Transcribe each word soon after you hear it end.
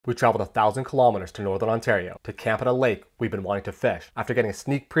We traveled 1,000 kilometers to Northern Ontario to camp at a lake we've been wanting to fish after getting a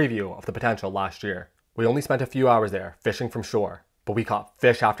sneak preview of the potential last year. We only spent a few hours there fishing from shore, but we caught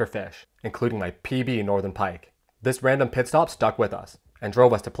fish after fish, including my PB northern pike. This random pit stop stuck with us and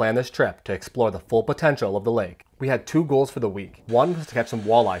drove us to plan this trip to explore the full potential of the lake. We had two goals for the week. One was to catch some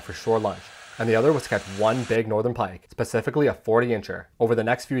walleye for shore lunch, and the other was to catch one big northern pike, specifically a 40-incher. Over the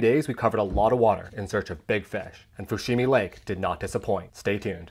next few days, we covered a lot of water in search of big fish, and Fushimi Lake did not disappoint. Stay tuned.